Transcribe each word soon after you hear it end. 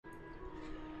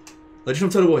Legend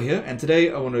of Total War here, and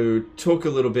today I want to talk a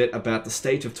little bit about the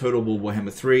state of Total War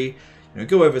Warhammer 3,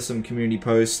 go over some community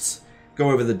posts, go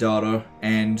over the data,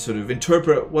 and sort of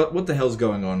interpret what the hell's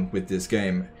going on with this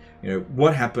game.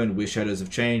 What happened with Shadows of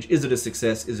Change? Is it a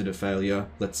success? Is it a failure?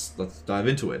 Let's dive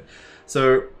into it.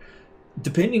 So,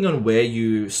 depending on where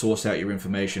you source out your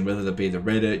information, whether that be the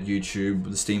Reddit,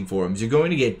 YouTube, the Steam forums, you're going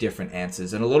to get different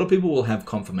answers, and a lot of people will have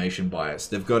confirmation bias.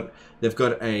 They've got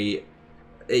a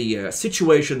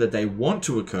situation that they want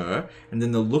to occur, and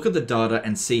then they'll look at the data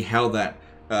and see how that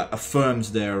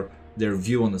affirms their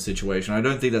view on the situation. I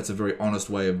don't think that's a very honest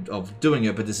way of doing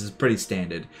it, but this is pretty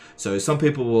standard. So some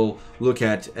people will look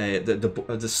at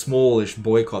the smallish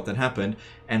boycott that happened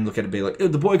and look at it and be like, oh,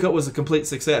 the boycott was a complete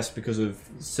success because of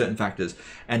certain factors.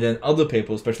 And then other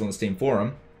people, especially on the Steam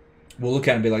forum, will look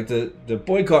at it and be like, the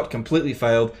boycott completely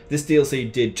failed. This DLC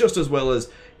did just as well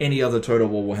as any other Total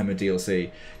War Warhammer DLC,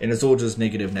 and it's all just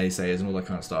negative naysayers and all that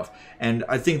kind of stuff. And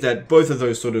I think that both of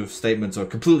those sort of statements are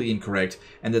completely incorrect,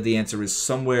 and that the answer is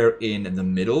somewhere in the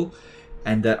middle,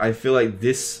 and that I feel like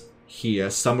this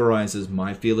here summarizes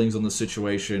my feelings on the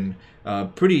situation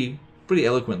pretty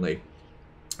eloquently.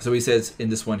 So he says in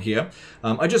this one here,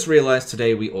 I just realized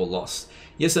today we all lost.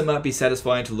 Yes, it might be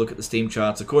satisfying to look at the Steam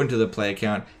charts. According to the player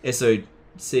count, SOC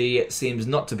seems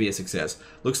not to be a success.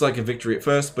 Looks like a victory at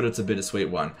first, but it's a bittersweet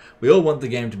one. We all want the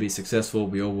game to be successful.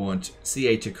 We all want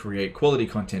CA to create quality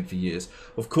content for years.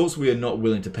 Of course, we are not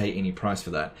willing to pay any price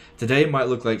for that. Today it might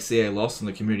look like CA lost and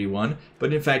the community won,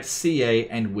 but in fact CA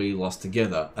and we lost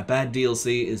together. A bad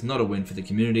DLC is not a win for the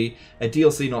community. A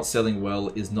DLC not selling well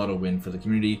is not a win for the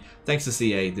community. Thanks to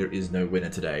CA, there is no winner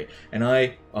today. And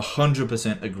I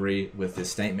 100% agree with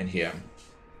this statement here.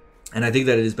 And I think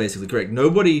that it is basically correct.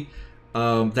 Nobody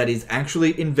that is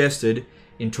actually invested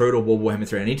in Total War Warhammer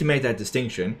 3. I need to make that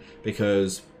distinction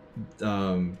because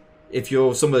if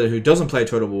you're somebody who doesn't play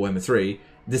Total War Warhammer 3,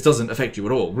 this doesn't affect you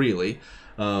at all, really.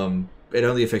 It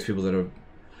only affects people that are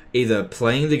either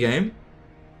playing the game,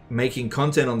 making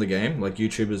content on the game, like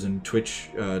YouTubers and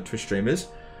Twitch streamers,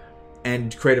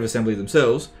 and Creative Assembly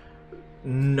themselves.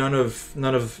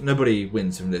 Nobody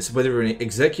wins from this, whether you're an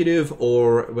executive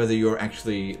or whether you're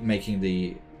actually making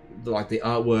the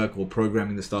artwork or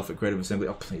programming the stuff at Creative Assembly.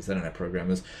 Oh, please, I don't have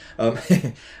programmers.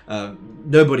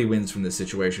 Nobody wins from this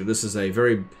situation. This is a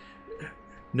very...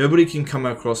 Nobody can come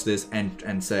across this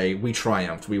and say, we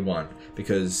triumphed, we won,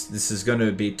 because this is going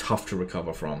to be tough to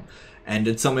recover from. And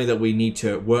it's something that we need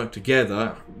to work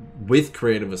together with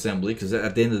Creative Assembly, because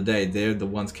at the end of the day, they're the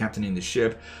ones captaining the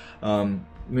ship. We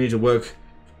need to work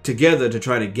together to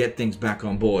try to get things back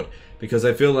on board. Because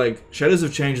I feel like Shadows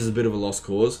of Change is a bit of a lost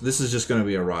cause. This is just going to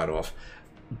be a write-off.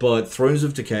 But Thrones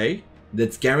of Decay,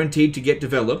 that's guaranteed to get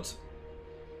developed.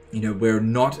 We're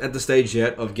not at the stage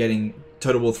yet of getting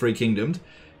Total War 3 Kingdomed.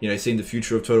 Seeing the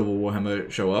future of Total War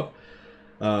Warhammer show up.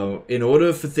 In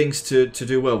order for things to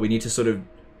do well, we need to sort of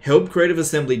help Creative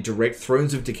Assembly direct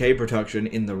Thrones of Decay production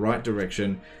in the right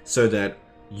direction so that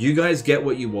you guys get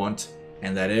what you want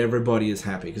and that everybody is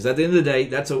happy. Because at the end of the day,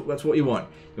 that's what you want.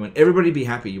 You want everybody to be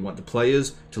happy. You want the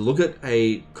players to look at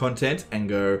a content and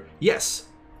go, yes,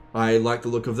 I like the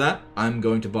look of that, I'm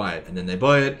going to buy it. And then they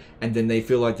buy it, and then they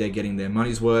feel like they're getting their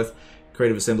money's worth.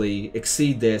 Creative Assembly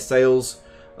exceed their sales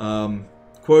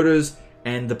quotas,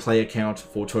 and the player count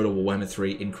for Total War Warhammer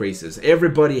 3 increases.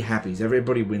 Everybody happy.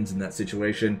 Everybody wins in that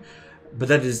situation. But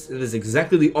that is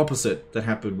exactly the opposite that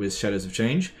happened with Shadows of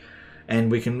Change.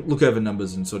 And we can look over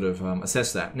numbers and sort of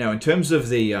assess that. Now, in terms of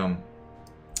the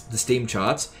Steam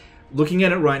charts, looking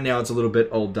at it right now, it's a little bit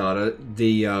old data.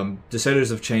 The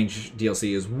Shadows of Change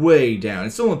DLC is way down.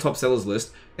 It's still on the top sellers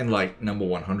list in like number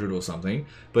 100 or something,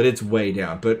 but it's way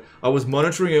down. But I was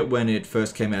monitoring it when it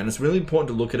first came out, and it's really important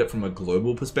to look at it from a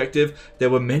global perspective. There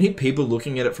were many people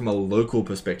looking at it from a local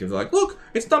perspective. They're like, look,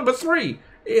 it's number 3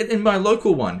 in my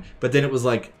local one. But then it was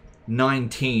like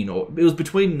 19, or it was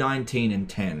between 19 and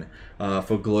 10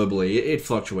 for globally. It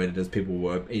fluctuated as people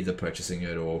were either purchasing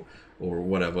it or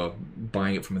whatever,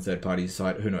 buying it from a third-party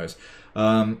site, who knows.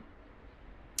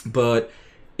 But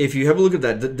if you have a look at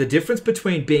that, the difference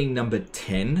between being number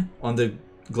 10 on the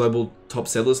global top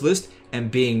sellers list and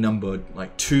being number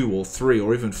like 2 or 3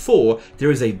 or even 4,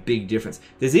 there is a big difference.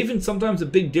 There's even sometimes a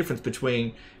big difference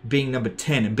between being number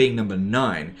 10 and being number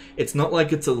 9. It's not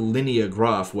like it's a linear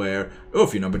graph where, oh,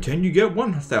 if you're number 10, you get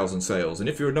 1,000 sales, and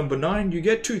if you're number 9, you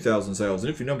get 2,000 sales,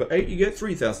 and if you're number 8, you get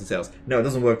 3,000 sales. No, it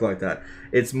doesn't work like that.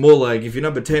 It's more like if you're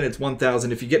number 10, it's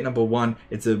 1,000. If you get number 1,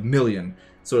 it's 1,000,000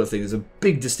 sort of thing. There's a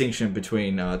big distinction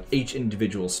between each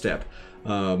individual step.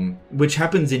 Which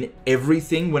happens in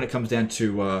everything when it comes down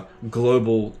to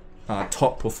global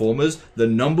top performers, the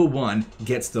number one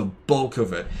gets the bulk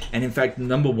of it. And in fact,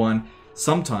 number one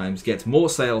sometimes gets more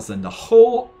sales than the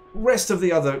whole rest of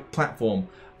the other platform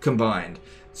combined.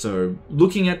 So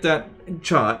looking at that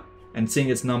chart and seeing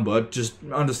its number, just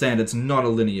understand it's not a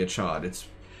linear chart.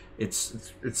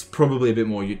 It's probably a bit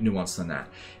more nuanced than that.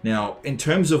 Now, in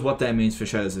terms of what that means for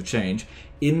Shadows of Change,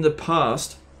 in the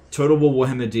past, Total War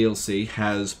Warhammer DLC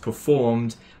has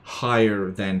performed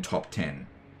higher than top 10.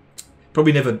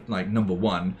 Probably never like number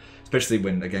one, especially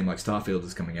when a game like Starfield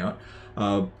is coming out.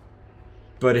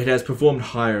 But it has performed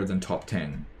higher than top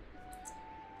 10.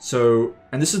 So,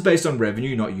 and this is based on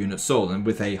revenue, not units sold. And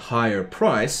with a higher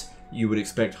price, you would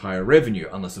expect higher revenue,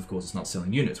 unless of course it's not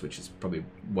selling units, which is probably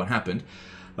what happened.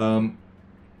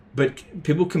 But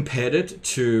people compared it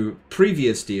to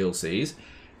previous DLCs,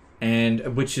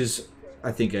 and which is,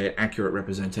 I think, an accurate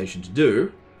representation to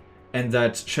do, and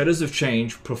that Shadows of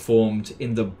Change performed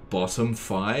in the bottom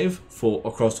 5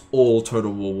 across all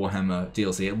Total War Warhammer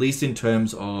DLC, at least in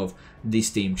terms of the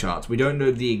Steam charts. We don't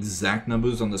know the exact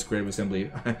numbers on this. Creative Assembly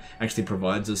actually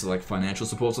provides us like financial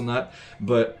supports on that,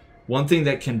 but one thing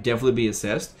that can definitely be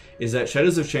assessed is that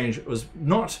Shadows of Change was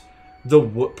not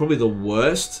probably the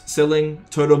worst selling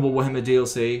Total War Warhammer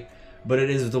DLC, but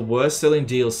it is the worst selling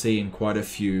DLC in quite a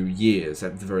few years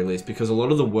at the very least, because a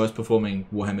lot of the worst performing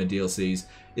Warhammer DLCs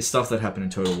is stuff that happened in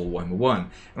Total War Warhammer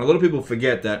 1. And a lot of people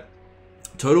forget that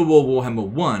Total War Warhammer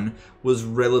 1 was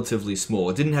relatively small.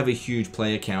 It didn't have a huge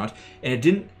player count,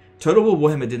 and Total War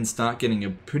Warhammer didn't start getting a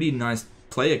pretty nice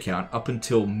player count up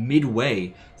until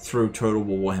midway through Total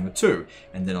War Warhammer 2.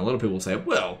 And then a lot of people say,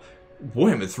 well,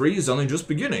 Warhammer 3 is only just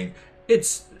beginning.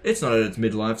 It's not at its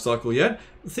midlife cycle yet.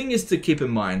 The thing is to keep in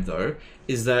mind, though,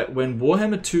 is that when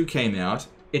Warhammer 2 came out,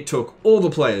 it took all the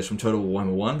players from Total War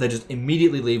Warhammer 1. They just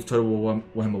immediately leave Total War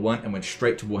Warhammer 1 and went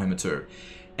straight to Warhammer 2.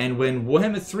 And when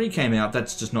Warhammer 3 came out,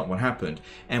 that's just not what happened.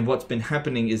 And what's been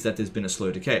happening is that there's been a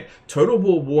slow decay. Total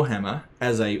War Warhammer,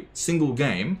 as a single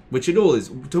game, which it all is,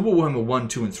 Total War Warhammer 1,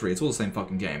 2, and 3, it's all the same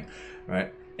fucking game,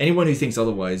 right? Anyone who thinks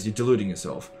otherwise, you're deluding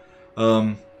yourself.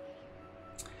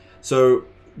 So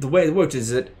the way it worked is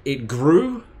that it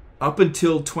grew up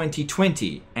until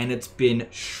 2020, and it's been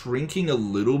shrinking a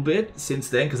little bit since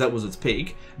then, because that was its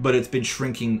peak, but it's been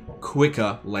shrinking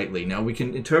quicker lately. Now, we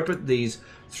can interpret these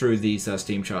through these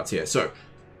Steam charts here. So,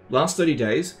 last 30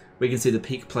 days, we can see the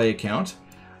peak player count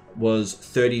was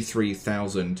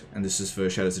 33,000, and this is for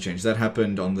Shadows of Change. That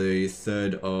happened on the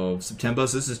 3rd of September,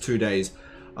 so this is 2 days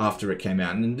after it came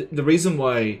out. And the reason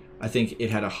why I think it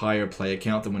had a higher player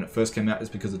count than when it first came out is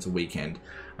because it's a weekend.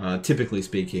 Typically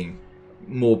speaking,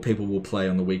 more people will play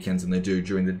on the weekends than they do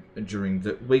during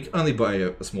the week, only by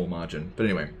a small margin. But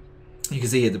anyway, you can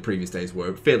see here the previous days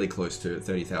were fairly close to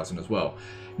 30,000 as well.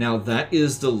 Now, that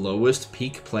is the lowest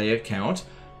peak player count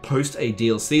post a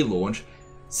DLC launch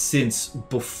since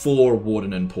before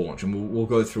Warden and Paunch, and we'll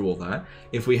go through all that.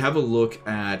 If we have a look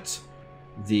at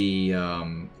the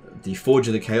Forge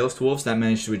of the Chaos Dwarfs, that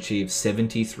managed to achieve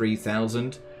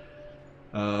 73,000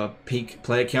 peak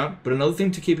player count. But another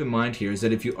thing to keep in mind here is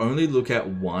that if you only look at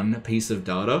one piece of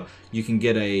data, you can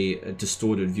get a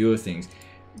distorted view of things.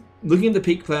 Looking at the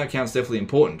peak player count is definitely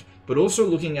important, but also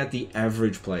looking at the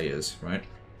average players, right?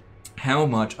 How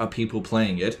much are people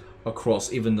playing it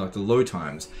across even like the low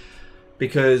times?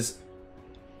 Because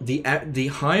the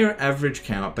higher average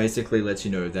count basically lets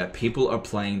you know that people are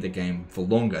playing the game for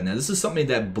longer. Now, this is something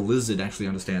that Blizzard actually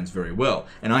understands very well,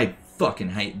 and I fucking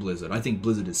hate Blizzard. I think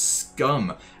Blizzard is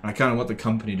scum, and I kind of want the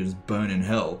company to just burn in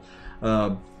hell.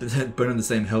 Burn in the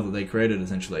same hell that they created,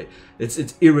 essentially.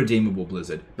 It's irredeemable,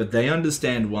 Blizzard. But they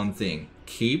understand one thing.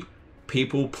 Keep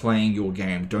people playing your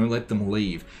game. Don't let them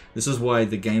leave. This is why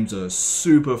the games are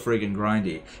super friggin'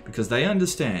 grindy, because they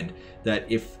understand that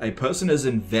if a person has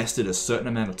invested a certain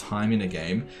amount of time in a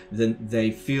game, then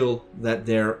they feel that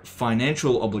their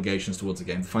financial obligations towards the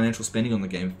game, the financial spending on the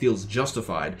game, feels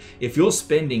justified. If you're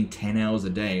spending 10 hours a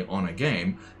day on a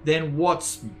game, then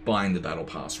what's buying the battle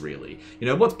pass, really? You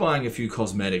know, what's buying a few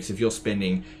cosmetics if you're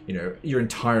spending, you know, your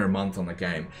entire month on the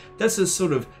game? That's a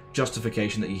sort of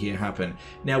justification that you hear happen.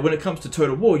 Now, when it comes to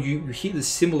Total War, you hear this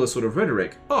similar sort of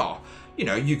rhetoric. Oh, you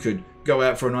know, you could go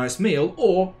out for a nice meal,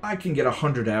 or I can get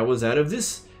 100 hours out of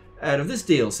this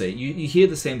DLC. You hear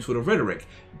the same sort of rhetoric.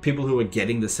 People who are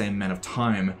getting the same amount of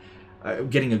time,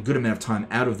 getting a good amount of time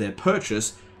out of their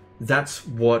purchase, that's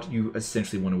what you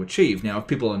essentially want to achieve. Now, if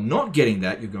people are not getting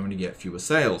that, you're going to get fewer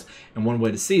sales. And one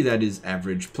way to see that is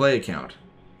average player count.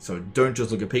 So don't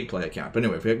just look at peak player count. But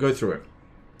anyway, if we go through it.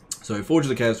 So Forge of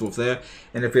the Chaos Dwarf there,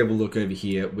 and if we have a look over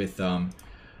here with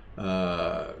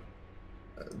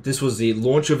this was the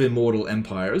launch of Immortal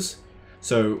Empires.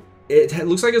 So It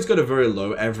looks like it's got a very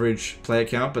low average player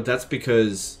count, but that's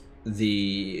because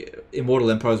the Immortal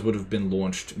Empires would have been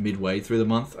launched midway through the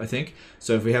month, I think.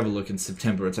 So if we have a look in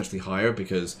September, it's actually higher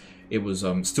because it was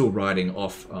still riding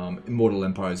off Immortal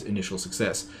Empire's initial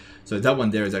success. So that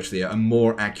one there is actually a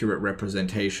more accurate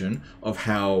representation of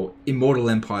how Immortal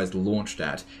Empires launched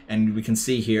at. And we can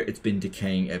see here it's been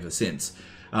decaying ever since.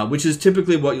 Which is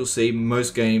typically what you'll see.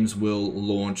 Most games will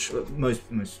launch, most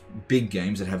big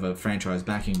games that have a franchise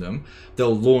backing them,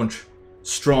 they'll launch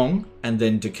strong and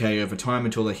then decay over time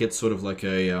until they hit sort of like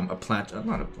they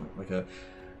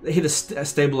hit a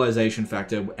stabilization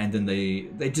factor, and then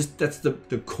they just, that's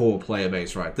the core player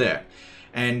base right there.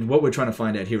 And what we're trying to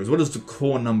find out here is what is the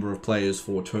core number of players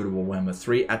for Total War Warhammer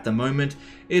 3 at the moment.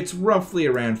 It's roughly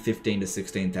around 15 to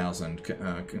 16,000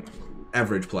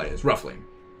 average players, roughly.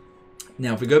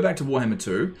 Now, if we go back to Warhammer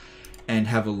 2 and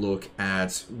have a look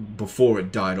at before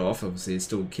it died off, obviously it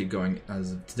still keep going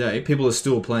as of today. People are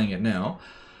still playing it now,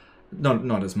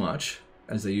 not as much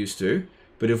as they used to.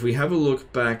 But if we have a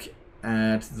look back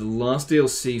at the last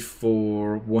DLC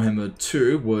for Warhammer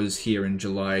 2 was here in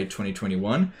July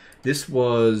 2021. This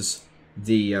was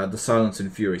the Silence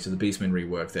and Fury, so the Beastmen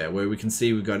rework there, where we can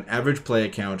see we've got an average player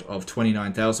count of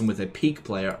 29,000 with a peak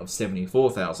player of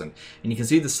 74,000. And you can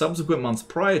see the subsequent months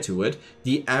prior to it,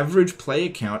 the average player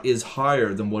count is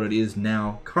higher than what it is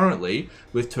now currently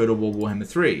with Total War Warhammer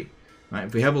 3. Right,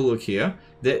 if we have a look here,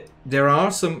 there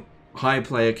are some high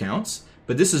player counts,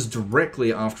 but this is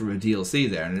directly after a DLC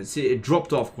there, and it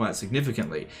dropped off quite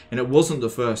significantly, and it wasn't the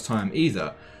first time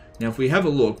either. Now, if we have a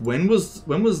look, when was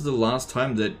the last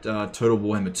time that Total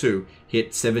Warhammer 2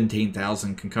 hit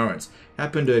 17,000 concurrents?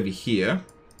 Happened over here,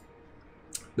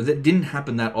 but that didn't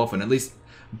happen that often, at least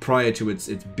prior to its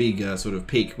big sort of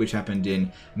peak, which happened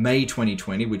in May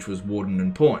 2020, which was Warden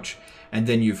and Paunch. And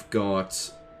then you've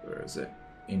got, where is it?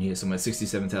 In here somewhere,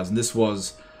 67,000. This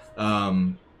was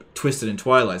Twisted and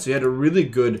Twilight. So you had a really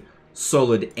good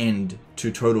solid end to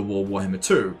Total War Warhammer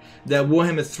 2 that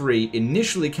Warhammer 3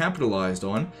 initially capitalized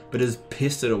on, but has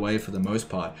pissed it away for the most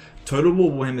part. Total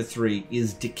War Warhammer 3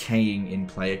 is decaying in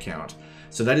player count.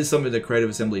 So that is something that Creative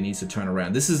Assembly needs to turn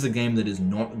around. This is a game that is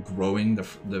not growing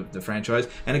the franchise,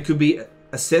 and it could be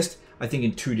assessed, I think,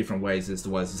 in two different ways as to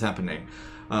why this is happening.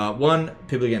 One,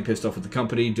 people are getting pissed off with the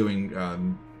company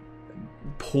doing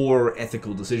poor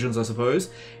ethical decisions, I suppose.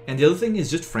 And the other thing is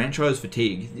just franchise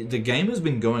fatigue. The game has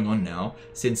been going on now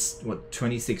since, what,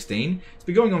 2016? It's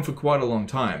been going on for quite a long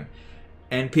time.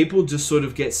 And people just sort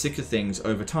of get sick of things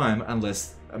over time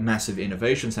unless massive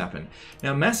innovations happen.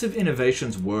 Now, massive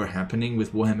innovations were happening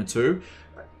with Warhammer 2.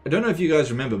 I don't know if you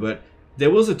guys remember, but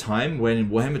there was a time when in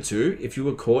Warhammer 2, if you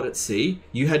were caught at sea,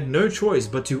 you had no choice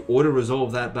but to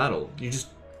auto-resolve that battle. You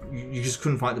just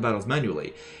couldn't fight the battles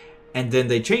manually. And then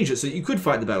they changed it so you could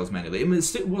fight the battles manually. I mean,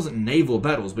 it wasn't naval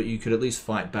battles, but you could at least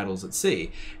fight battles at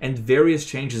sea. And various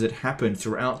changes that happened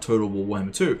throughout Total War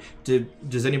Warhammer 2.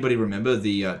 Does anybody remember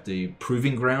the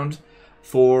proving ground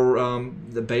for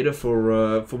the beta for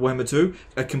Warhammer 2?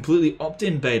 A completely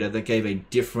opt-in beta that gave a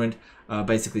different,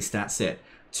 basically, stat set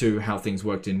to how things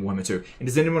worked in Warhammer 2. And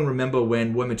does anyone remember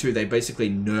when Warhammer 2, they basically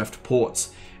nerfed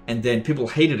ports, and then people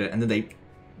hated it, and then they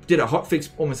did a hotfix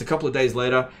almost a couple of days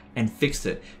later and fixed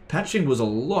it. Patching was a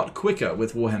lot quicker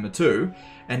with Warhammer 2,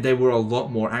 and they were a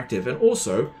lot more active. And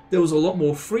also, there was a lot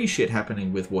more free shit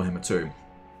happening with Warhammer 2.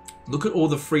 Look at all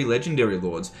the free legendary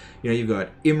lords. You know, you've got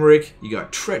Imric, you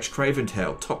got Tretch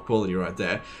Craventail, top quality right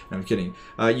there. No, I'm kidding.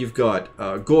 You've got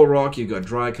Gorok, you've got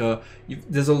Dryka.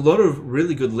 There's a lot of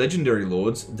really good legendary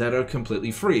lords that are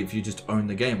completely free if you just own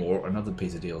the game, or another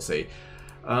piece of DLC.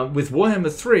 With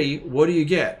Warhammer 3, what do you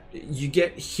get? You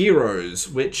get heroes,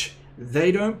 which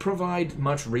they don't provide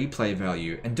much replay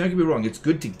value. And don't get me wrong, it's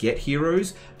good to get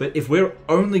heroes, but if we're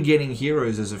only getting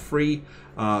heroes as a free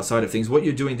side of things, what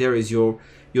you're doing there is you're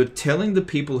telling the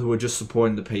people who are just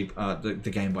supporting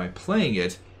the game by playing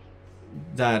it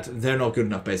that they're not good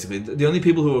enough, basically. The only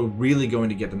people who are really going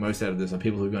to get the most out of this are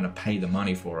people who are going to pay the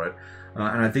money for it.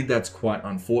 And I think that's quite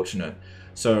unfortunate.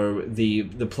 So the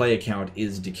player count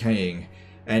is decaying.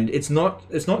 And it's not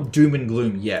doom and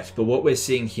gloom yet, but what we're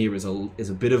seeing here is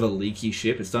a bit of a leaky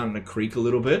ship. It's starting to creak a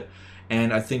little bit,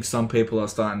 and I think some people are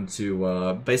starting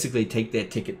to basically take their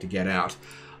ticket to get out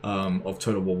of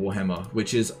Total War Warhammer,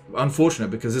 which is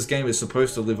unfortunate because this game is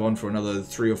supposed to live on for another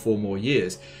 3 or 4 more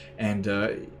years, and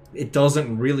it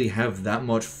doesn't really have that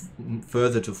much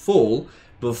further to fall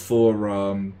before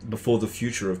the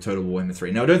future of Total War Warhammer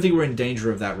 3. Now, I don't think we're in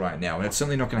danger of that right now, and it's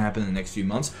certainly not going to happen in the next few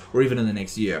months or even in the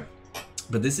next year.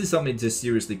 But this is something to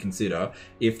seriously consider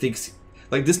if things,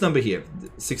 like this number here,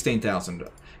 16,000, and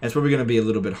it's probably going to be a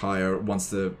little bit higher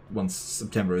once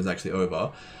September is actually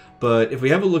over. But if we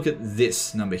have a look at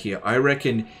this number here, I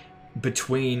reckon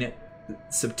between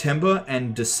September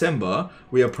and December,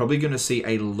 we are probably going to see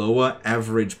a lower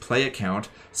average player count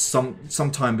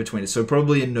sometime between it. So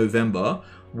probably in November,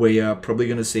 we are probably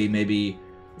going to see maybe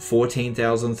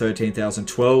 14,000, 13,000,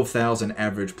 12,000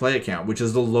 average player count, which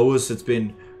is the lowest it's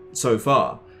been so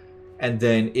far. And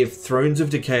then if Thrones of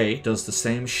Decay does the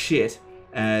same shit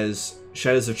as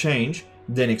Shadows of Change,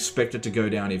 then expect it to go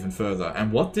down even further.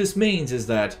 And what this means is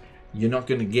that you're not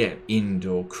going to get Ind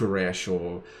or Kuresh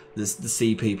or the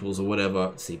Sea Peoples or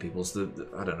whatever. Sea Peoples,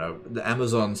 I don't know, the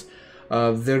Amazons.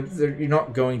 You're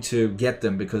not going to get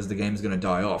them because the game's going to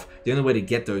die off. The only way to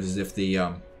get those is if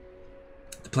the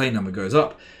play number goes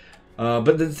up.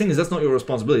 But the thing is, that's not your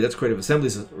responsibility. That's Creative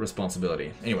Assembly's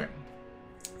responsibility. Anyway,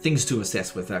 things to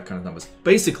assess with that kind of numbers.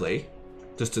 Basically,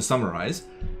 just to summarize,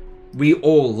 we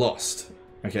all lost.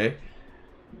 Okay.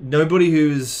 Nobody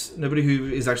who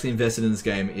is actually invested in this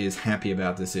game is happy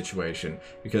about this situation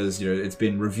because, you know, it's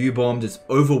been review bombed. It's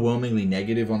overwhelmingly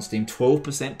negative on Steam.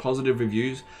 12% positive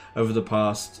reviews over the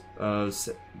past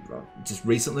just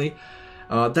recently.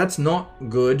 That's not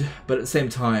good, but at the same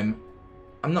time,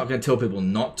 I'm not going to tell people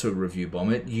not to review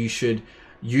bomb it. You should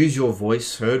use your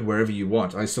voice heard wherever you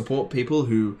want. I support people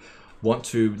who want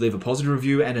to leave a positive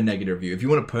review and a negative review. If you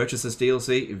want to purchase this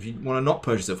DLC, if you want to not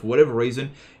purchase it for whatever reason,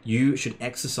 you should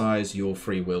exercise your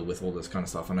free will with all this kind of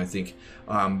stuff. And I think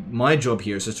my job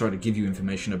here is to try to give you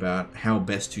information about how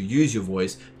best to use your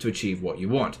voice to achieve what you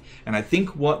want. And I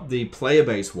think what the player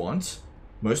base wants,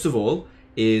 most of all,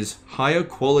 is higher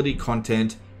quality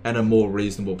content at a more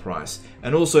reasonable price,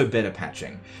 and also better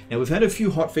patching. Now, we've had a few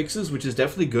hot fixes, which is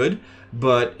definitely good,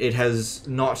 but it has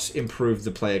not improved the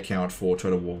player count for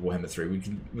Total War Warhammer 3.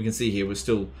 We can see here look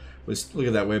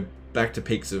at that, we're back to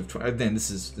peaks of. Then this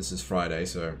is Friday,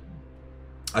 so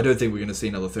I don't think we're going to see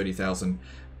another 30,000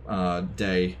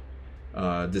 day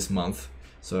this month.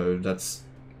 So the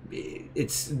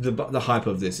hype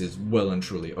of this is well and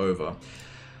truly over.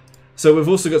 So we've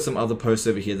also got some other posts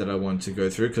over here that I want to go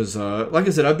through because, like I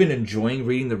said, I've been enjoying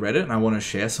reading the Reddit and I want to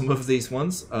share some of these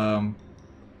ones.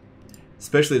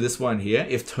 Especially this one here.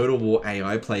 If Total War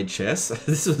AI played chess,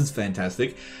 this was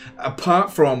fantastic.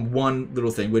 Apart from one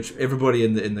little thing, which everybody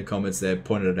in the comments there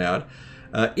pointed it out.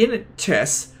 In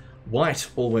chess, white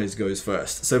always goes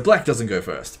first, so black doesn't go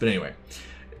first. But anyway,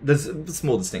 there's a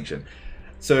small distinction.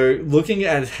 So looking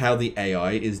at how the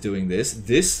AI is doing this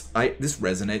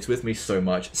resonates with me so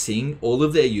much. Seeing all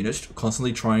of their units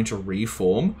constantly trying to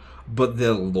reform, but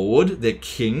their lord, their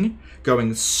king,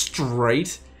 going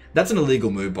straight. That's an illegal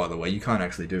move, by the way. You can't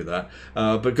actually do that.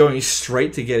 But going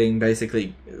straight to getting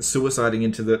basically suiciding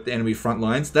into the enemy front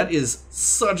lines, that is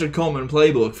such a common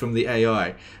playbook from the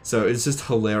AI. So it's just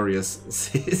hilarious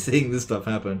seeing this stuff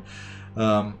happen.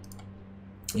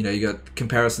 You know, you got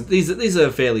comparisons. These are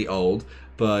fairly old.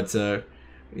 But,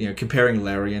 you know, comparing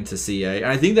Larian to CA,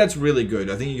 and I think that's really good.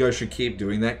 I think you guys should keep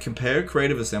doing that. Compare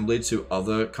Creative Assembly to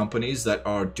other companies that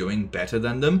are doing better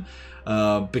than them,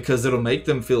 because it'll make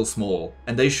them feel small.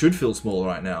 And they should feel small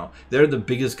right now. They're the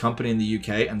biggest company in the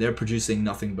UK, and they're producing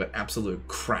nothing but absolute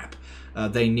crap.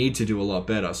 They need to do a lot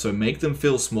better. So make them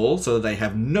feel small so that they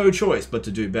have no choice but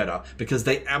to do better, because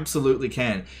they absolutely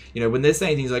can. You know, when they're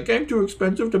saying things like, game too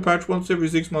expensive to patch once every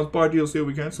 6 months, buy DLC or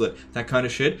we cancel it, that kind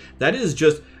of shit, that is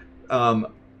just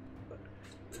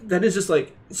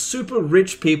like super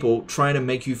rich people trying to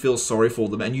make you feel sorry for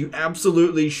them, and you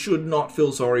absolutely should not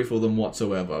feel sorry for them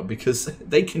whatsoever, because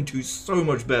they can do so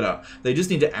much better. They just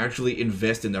need to actually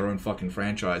invest in their own fucking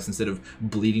franchise instead of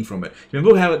bleeding from it.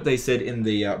 Remember how they said in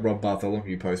the Rob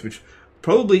Bartholomew post, which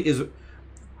probably is...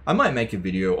 I might make a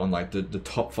video on like the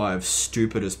top 5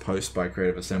 stupidest posts by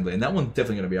Creative Assembly, and that one's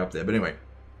definitely going to be up there. But anyway,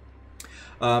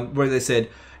 where they said,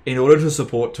 in order to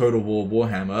support Total War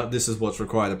Warhammer, this is what's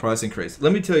required, the price increase.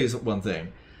 Let me tell you one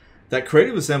thing. That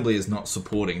Creative Assembly is not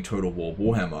supporting Total War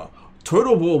Warhammer.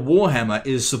 Total War Warhammer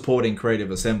is supporting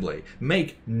Creative Assembly.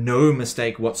 Make no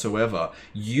mistake whatsoever.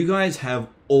 You guys have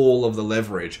all of the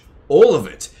leverage. All of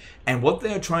it. And what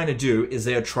they're trying to do is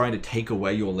they're trying to take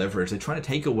away your leverage. They're trying to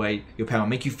take away your power,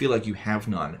 make you feel like you have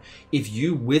none. If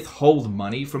you withhold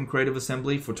money from Creative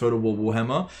Assembly for Total War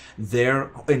Warhammer, their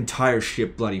entire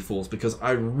ship bloody falls, because I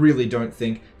really don't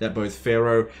think that both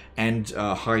Pharaoh and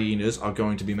Hyenas are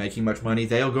going to be making much money.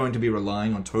 They are going to be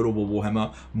relying on Total War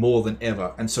Warhammer more than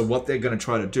ever. And so what they're going to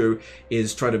try to do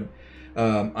is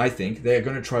I think they're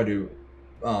going to try to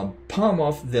palm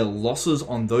off their losses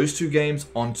on those two games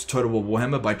onto Total War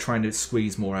Warhammer by trying to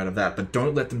squeeze more out of that, but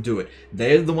don't let them do it.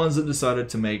 They're the ones that decided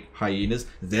to make Hyenas.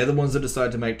 They're the ones that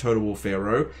decided to make Total War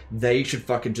Pharaoh. They should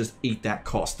fucking just eat that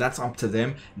cost. That's up to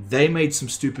them. They made some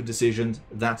stupid decisions.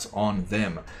 That's on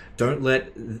them.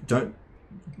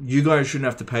 You guys shouldn't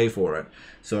have to pay for it.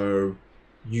 So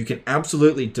you can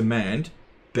absolutely demand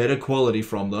better quality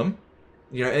from them.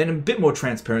 You know, and a bit more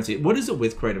transparency. What is it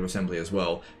with Creative Assembly as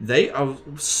well? They are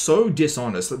so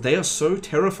dishonest, that they are so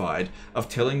terrified of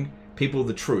telling people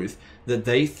the truth, that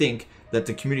they think that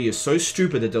the community is so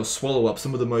stupid that they'll swallow up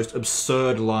some of the most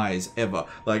absurd lies ever.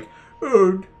 Like,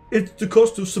 oh, it's the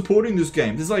cost of supporting this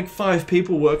game. There's like 5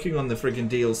 people working on the friggin'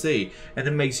 DLC, and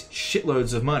it makes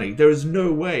shitloads of money. There is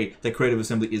no way that Creative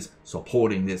Assembly is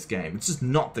supporting this game. It's just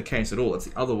not the case at all. It's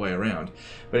the other way around.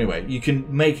 But anyway, you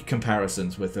can make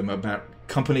comparisons with them about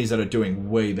companies that are doing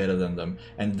way better than them,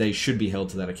 and they should be held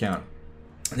to that account.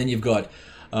 And then you've got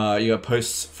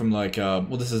posts from like,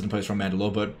 well, this isn't a post from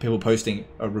Mandalore, but people posting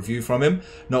a review from him.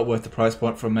 Not worth the price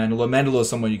point from Mandalore. Mandalore is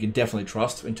someone you can definitely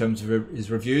trust in terms of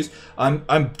his reviews.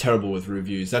 I'm terrible with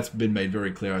reviews. That's been made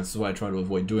very clear. This is why I try to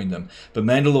avoid doing them. But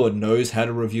Mandalore knows how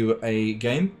to review a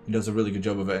game. He does a really good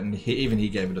job of it, and even he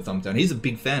gave it a thumbs down. He's a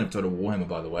big fan of Total Warhammer,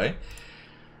 by the way.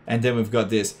 And then we've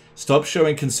got this. Stop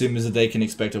showing consumers that they can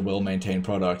expect a well-maintained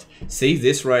product. See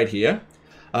this right here?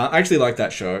 I actually like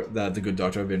that show, The Good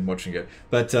Doctor. I've been watching it.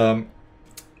 But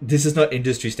this is not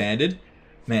industry standard.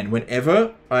 Man,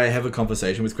 whenever I have a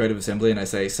conversation with Creative Assembly and I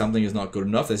say something is not good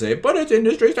enough, they say, but it's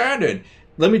industry standard.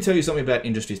 Let me tell you something about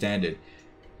industry standard.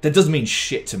 That doesn't mean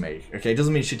shit to me, okay? It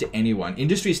doesn't mean shit to anyone.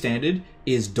 Industry standard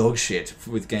is dog shit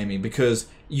with gaming, because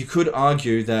you could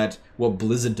argue that what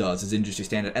Blizzard does is industry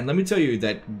standard. And let me tell you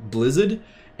that Blizzard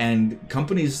and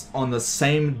companies on the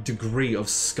same degree of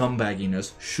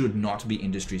scumbagginess should not be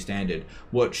industry standard.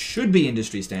 What should be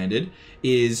industry standard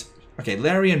is, okay,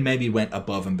 Larian maybe went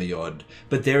above and beyond,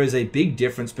 but there is a big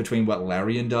difference between what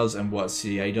Larian does and what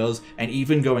CA does, and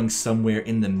even going somewhere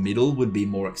in the middle would be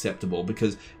more acceptable,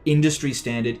 because industry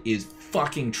standard is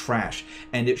fucking trash,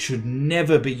 and it should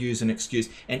never be used as an excuse.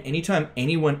 And anytime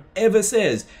anyone ever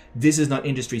says this is not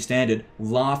industry standard,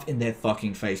 laugh in their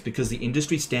fucking face, because the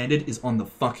industry standard is on the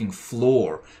fucking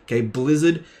floor. Okay,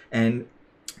 Blizzard and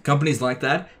companies like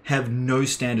that have no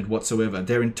standard whatsoever.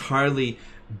 They're entirely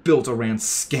built around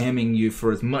scamming you for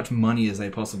as much money as they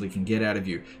possibly can get out of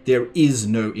you. There is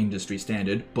no industry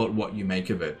standard but what you make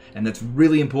of it. And that's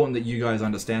really important that you guys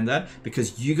understand that,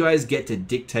 because you guys get to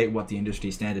dictate what the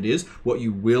industry standard is, what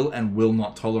you will and will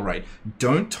not tolerate.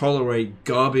 Don't tolerate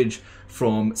garbage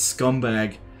from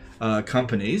scumbag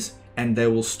companies, and they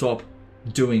will stop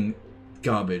doing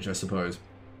garbage, I suppose.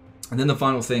 And then the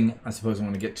final thing I suppose I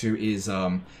want to get to is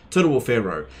Total War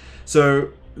Pharaoh.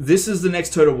 So this is the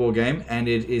next Total War game, and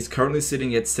it is currently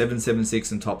sitting at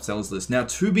 776 in top sellers list. Now,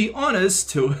 to be honest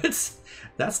to it,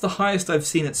 that's the highest I've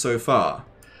seen it so far.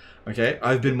 Okay,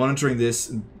 I've been monitoring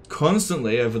this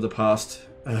constantly over the past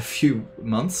few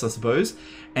months, I suppose,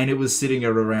 and it was sitting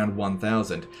at around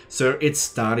 1,000. So it's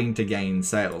starting to gain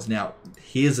sales. Now,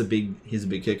 here's a big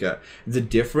kicker. The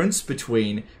difference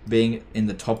between being in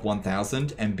the top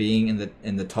 1,000 and being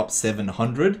in the top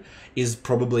 700 is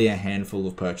probably a handful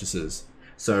of purchases.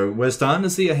 So we're starting to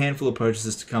see a handful of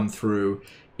purchases to come through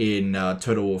in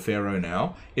Total War Pharaoh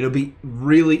now. It'll be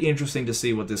really interesting to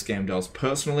see what this game does.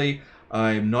 Personally,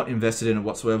 I'm not invested in it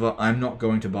whatsoever. I'm not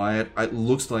going to buy it. It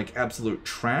looks like absolute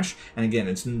trash. And again,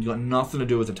 it's got nothing to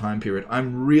do with the time period.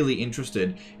 I'm really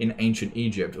interested in ancient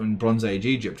Egypt, in Bronze Age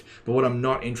Egypt. But what I'm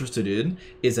not interested in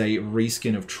is a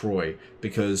reskin of Troy,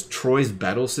 because Troy's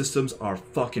battle systems are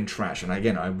fucking trash. And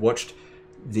again, I watched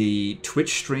the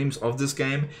Twitch streams of this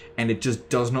game, and it just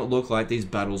does not look like these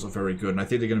battles are very good, and I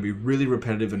think they're going to be really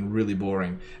repetitive and really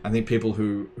boring. I think people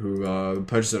who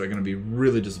purchase it are going to be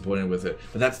really disappointed with it,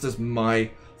 but that's just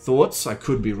my thoughts. I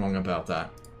could be wrong about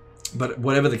that. But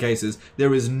whatever the case is,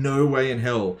 there is no way in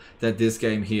hell that this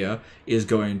game here is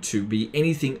going to be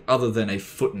anything other than a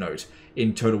footnote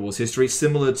in Total War's history,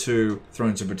 similar to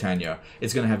Thrones of Britannia.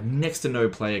 It's going to have next to no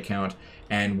player count,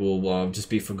 and will just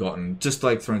be forgotten, just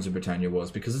like Thrones of Britannia was,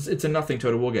 because it's a nothing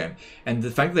Total War game. And the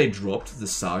fact they dropped the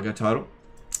Saga title,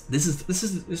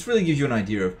 this really gives you an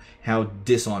idea of how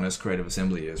dishonest Creative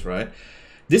Assembly is, right?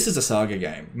 This is a Saga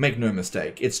game, make no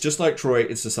mistake. It's just like Troy,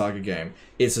 it's a Saga game.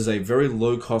 It's a very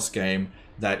low-cost game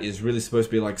that is really supposed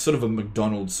to be like sort of a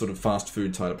McDonald's sort of fast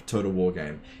food type Total War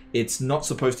game. It's not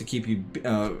supposed to keep you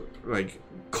like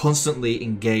constantly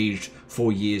engaged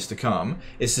for years to come.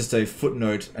 It's just a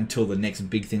footnote until the next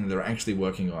big thing that they're actually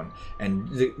working on. And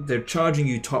they're charging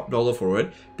you top dollar for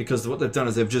it because what they've done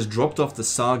is they've just dropped off the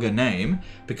Saga name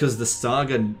because the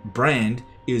Saga brand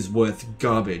is worth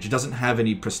garbage. It doesn't have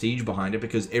any prestige behind it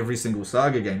because every single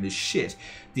Saga game is shit.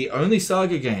 The only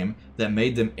Saga game that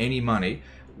made them any money,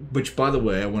 which by the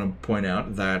way I want to point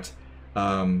out that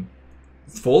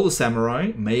For the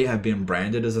Samurai may have been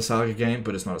branded as a Saga game,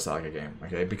 but it's not a Saga game,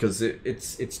 okay? Because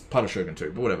it's part of Shogun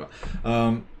 2, but whatever.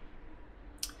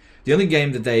 The only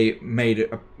game that they made,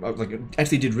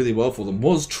 actually did really well for them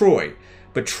was Troy.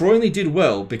 But Troy only did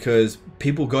well because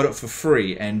people got it for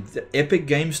free, and the Epic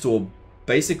Game Store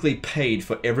basically paid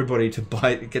for everybody to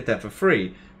get that for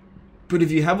free. But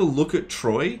if you have a look at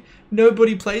Troy,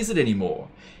 nobody plays it anymore.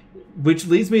 Which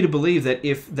leads me to believe that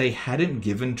if they hadn't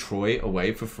given Troy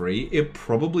away for free, it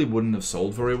probably wouldn't have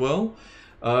sold very well.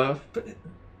 But,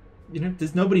 you know,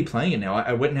 there's nobody playing it now.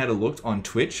 I went and had a look on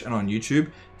Twitch and on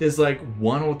YouTube. There's like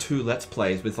 1 or 2 Let's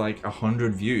Plays with like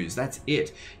 100 views. That's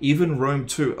it. Even Rome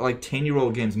 2, like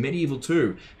 10-year-old games, Medieval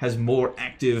 2 has more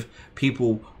active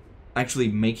people actually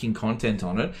making content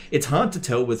on it. It's hard to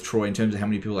tell with Troy in terms of how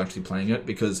many people are actually playing it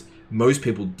because most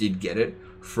people did get it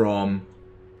from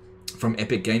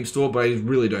Epic Game Store, but I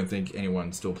really don't think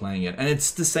anyone's still playing it. And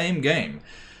it's the same game.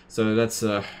 So that's,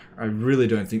 I really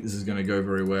don't think this is going to go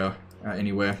very well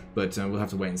anywhere, but we'll have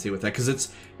to wait and see with that, because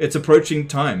it's approaching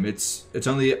time. It's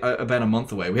only about a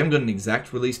month away. We haven't got an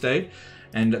exact release date,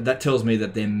 and that tells me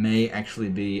that there may actually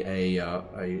be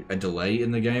a delay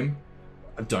in the game.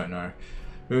 I don't know.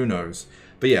 Who knows?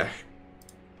 But yeah,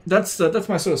 that's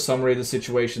my sort of summary of the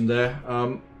situation there.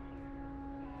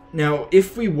 Now,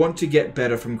 if we want to get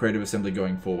better from Creative Assembly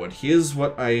going forward, here's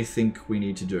what I think we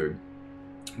need to do.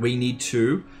 We need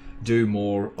to do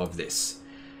more of this.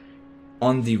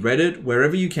 On the Reddit,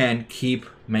 wherever you can, keep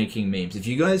making memes. If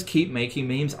you guys keep making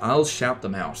memes, I'll shout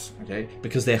them out, okay?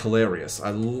 Because they're hilarious.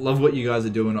 I love what you guys are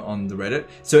doing on the Reddit.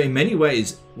 So in many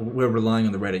ways, we're relying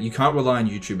on the Reddit. You can't rely on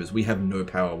YouTubers. We have no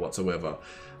power whatsoever.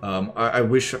 I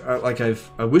wish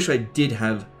I did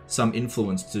have some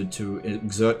influence to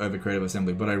exert over Creative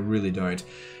Assembly, but I really don't.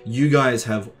 You guys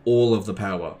have all of the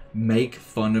power. Make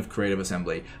fun of Creative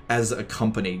Assembly as a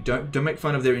company. Don't make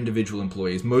fun of their individual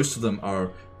employees. Most of them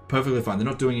are perfectly fine. They're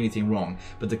not doing anything wrong.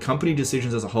 But the company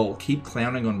decisions as a whole, keep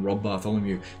clowning on Rob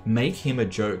Bartholomew. Make him a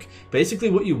joke. Basically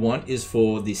what you want is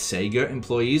for the Sega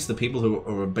employees, the people who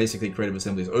are basically Creative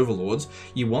Assembly's overlords,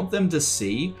 you want them to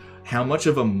see how much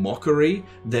of a mockery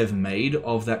they've made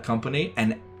of that company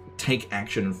and take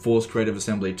action and force Creative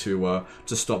Assembly to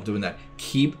stop doing that.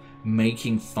 Keep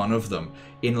making fun of them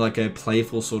in like a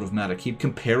playful sort of manner. Keep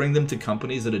comparing them to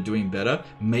companies that are doing better.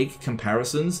 Make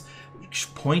comparisons.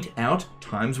 Point out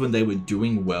times when they were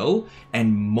doing well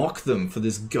and mock them for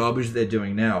this garbage they're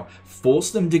doing now.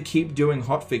 Force them to keep doing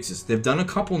hotfixes. They've done a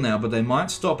couple now, but they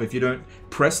might stop if you don't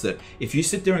press it. If you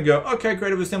sit there and go, okay,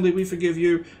 Creative Assembly, we forgive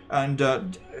you,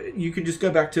 and you can just go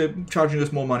back to charging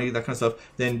us more money, that kind of stuff,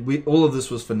 then all of this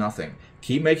was for nothing.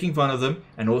 Keep making fun of them,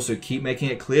 and also keep making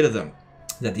it clear to them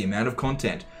that the amount of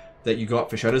content that you got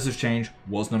for Shadows of Change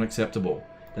was not acceptable.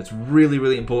 That's really,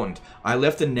 really important. I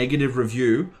left a negative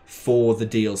review for the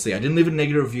DLC. I didn't leave a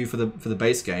negative review for the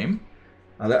base game.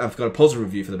 I've got a positive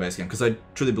review for the base game because I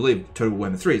truly believe Total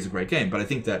Warhammer 3 is a great game, but I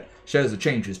think that Shadows of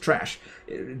Change is trash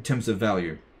in terms of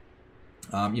value.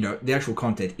 You know, the actual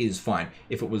content is fine.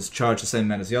 If it was charged the same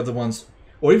amount as the other ones,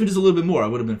 or even just a little bit more, I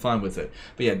would have been fine with it.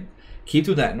 But yeah, keep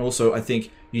doing that. And also, I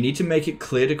think you need to make it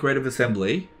clear to Creative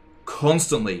Assembly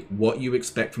constantly what you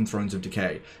expect from Thrones of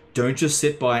Decay. Don't just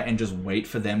sit by and just wait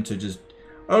for them to just,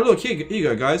 oh look, here you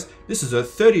go guys, this is a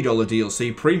 $30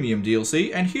 DLC, premium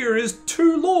DLC, and here is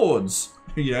 2 lords.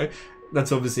 You know,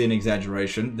 that's obviously an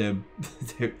exaggeration. They're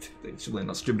actually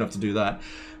not stupid enough to do that.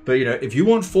 But you know, if you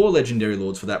want 4 legendary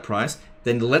lords for that price,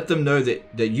 then let them know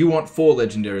that you want 4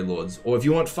 legendary lords. Or if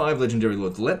you want 5 legendary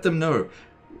lords, let them know.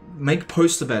 Make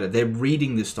posts about it. They're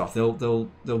reading this stuff. They'll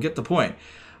get the point.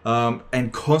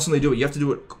 And constantly do it. You have to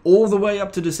do it all the way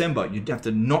up to December. You have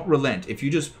to not relent. If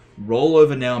you just roll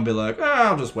over now and be like,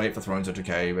 I'll just wait for Thrones of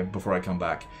Decay before I come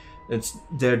back,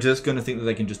 they're just going to think that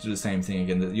they can just do the same thing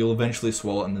again. That you'll eventually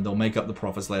swallow it, and then they'll make up the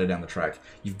profits later down the track.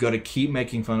 You've got to keep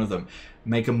making fun of them.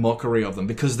 Make a mockery of them,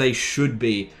 because they should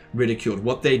be ridiculed.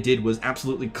 What they did was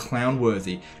absolutely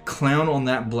clown-worthy. Clown on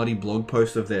that bloody blog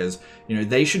post of theirs. You know,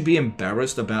 they should be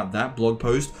embarrassed about that blog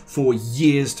post for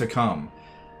years to come.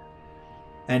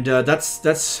 And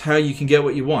that's how you can get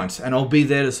what you want. And I'll be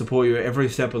there to support you every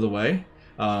step of the way.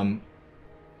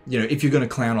 you know, if you're going to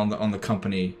clown on the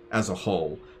company as a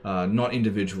whole, not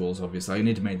individuals, obviously. I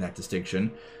need to make that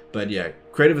distinction. But yeah,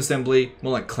 Creative Assembly,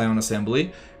 more like Clown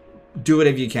Assembly. Do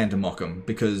whatever you can to mock them,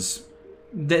 because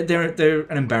they're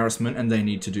an embarrassment and they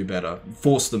need to do better.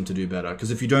 Force them to do better,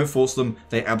 because if you don't force them,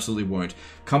 they absolutely won't.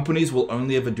 Companies will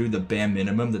only ever do the bare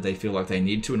minimum that they feel like they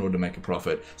need to in order to make a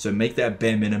profit. So make that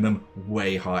bare minimum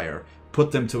way higher.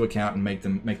 Put them to account and make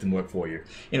them work for you.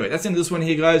 Anyway, that's the end of this one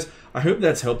here, guys. I hope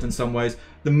that's helped in some ways.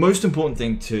 The most important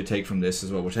thing to take from this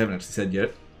as well, which I haven't actually said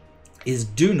yet, is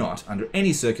do not, under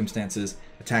any circumstances,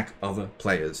 attack other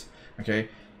players. Okay?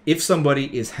 If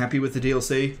somebody is happy with the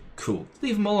DLC, cool.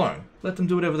 Leave them alone. Let them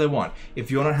do whatever they want.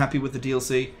 If you're not happy with the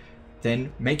DLC,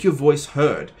 then make your voice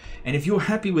heard. And if you're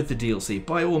happy with the DLC,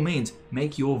 by all means,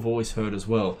 make your voice heard as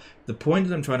well. The point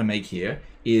that I'm trying to make here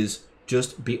is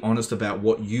just be honest about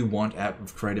what you want out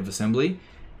of Creative Assembly,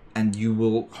 and you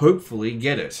will hopefully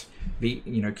get it.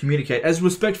 Communicate as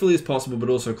respectfully as possible, but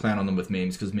also clown on them with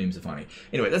memes, because memes are funny.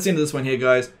 Anyway, that's the end of this one here,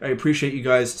 guys. I appreciate you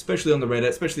guys, especially on the Reddit,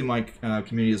 especially my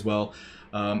community as well.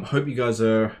 Hope you guys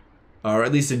are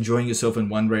at least enjoying yourself in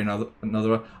one way or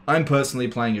another. I'm personally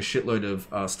playing a shitload of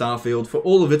Starfield. For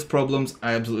all of its problems,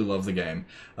 I absolutely love the game.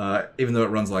 Even though it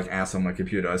runs like ass on my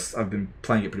computer, I've been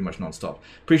playing it pretty much non-stop.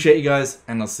 Appreciate you guys,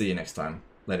 and I'll see you next time.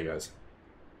 Later, guys.